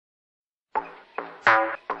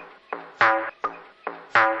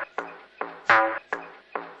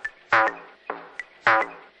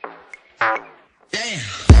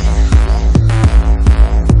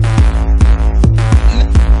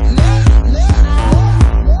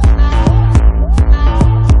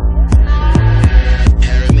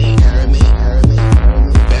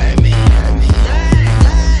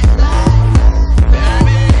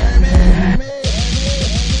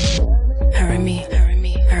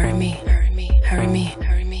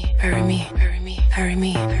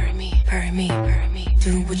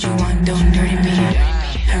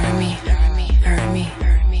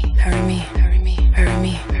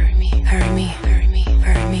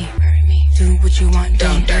what you want,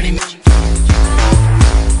 don't dirty me.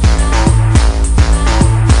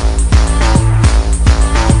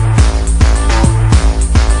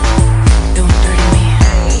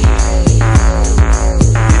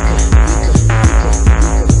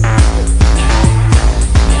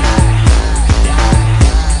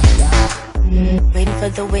 Waiting for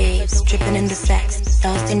the waves, dripping in the sacks,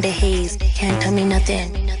 lost in the haze, can't tell me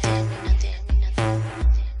nothing.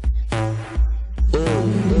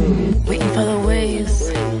 Waiting for the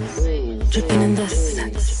waves, dripping in the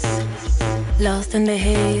sacks, lost in the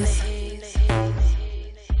haze.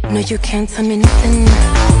 No, you can't tell me nothing.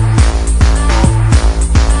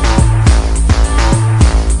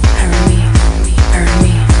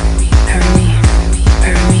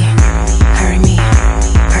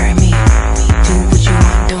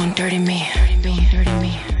 Dirty me, don't dirty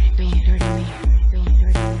me, don't dirty me, don't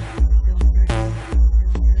dirty me.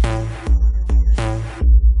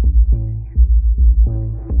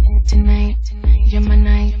 Tonight, you're my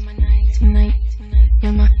night. Tonight,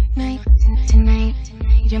 you're my night. Tonight,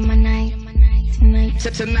 you're my night. Tonight,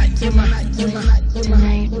 Tonight, you're my night. tonight, you're my night.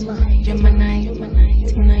 Tonight, you're my night.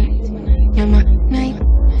 Tonight, you're my night.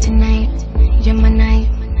 Tonight, you're my night.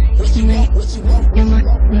 Tonight. Tonight,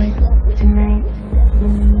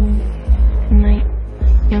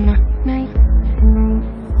 you're my night.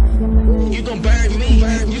 You gon' bury me.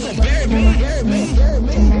 You gon' bury me.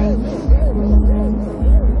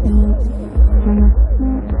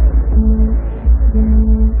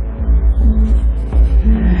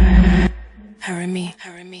 Hurry me,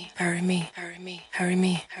 hurry me, hurry me, hurry me, hurry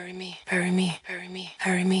me, hurry me, hurry me, hurry me,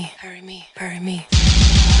 hurry me, hurry me, hurry me.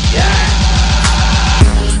 Yeah.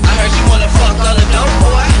 I heard you wanna fuck all the dope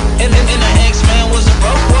boy. And the X-Man was a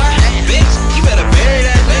broke boy. Bitch, you better bury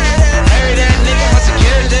that nigga. Bury that nigga, I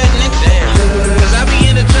secure that nigga. Cause I be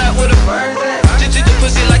in the trap with a bird. Just the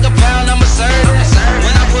pussy like a pound, I'ma serve it.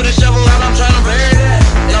 When I put a shovel out, I'm tryna bury that.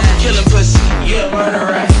 And I'm killing pussy, yeah, murder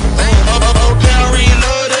right. Okay, I'm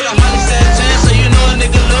reloaded. I'm only 17, so you know a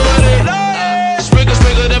nigga loaded. Sprinkle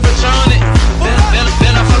the Patron it.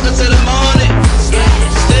 Then I fuck her till the morning.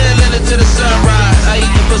 Still in it to the sunrise. I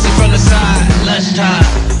eat the pussy from the side. Lunchtime.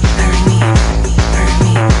 Hurry me, hurry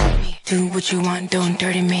me, hurry me. Do what you want, don't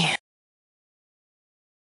dirty me.